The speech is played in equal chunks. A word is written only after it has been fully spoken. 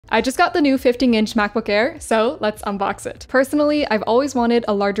I just got the new 15-inch MacBook Air, so let's unbox it. Personally, I've always wanted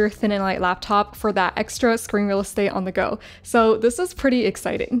a larger thin and light laptop for that extra screen real estate on the go, so this is pretty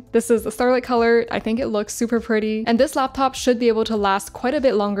exciting. This is the Starlight color. I think it looks super pretty, and this laptop should be able to last quite a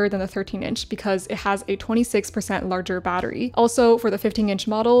bit longer than the 13-inch because it has a 26% larger battery. Also, for the 15-inch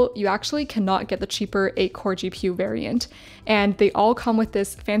model, you actually cannot get the cheaper 8-core GPU variant, and they all come with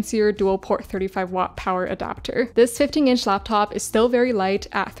this fancier dual-port 35-watt power adapter. This 15-inch laptop is still very light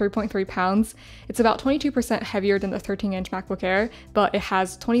at 3.3 pounds. It's about 22% heavier than the 13-inch MacBook Air, but it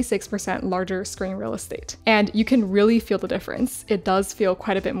has 26% larger screen real estate. And you can really feel the difference. It does feel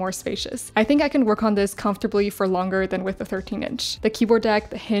quite a bit more spacious. I think I can work on this comfortably for longer than with the 13-inch. The keyboard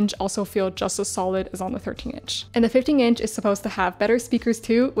deck, the hinge also feel just as solid as on the 13-inch. And the 15-inch is supposed to have better speakers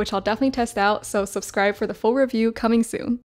too, which I'll definitely test out, so subscribe for the full review coming soon.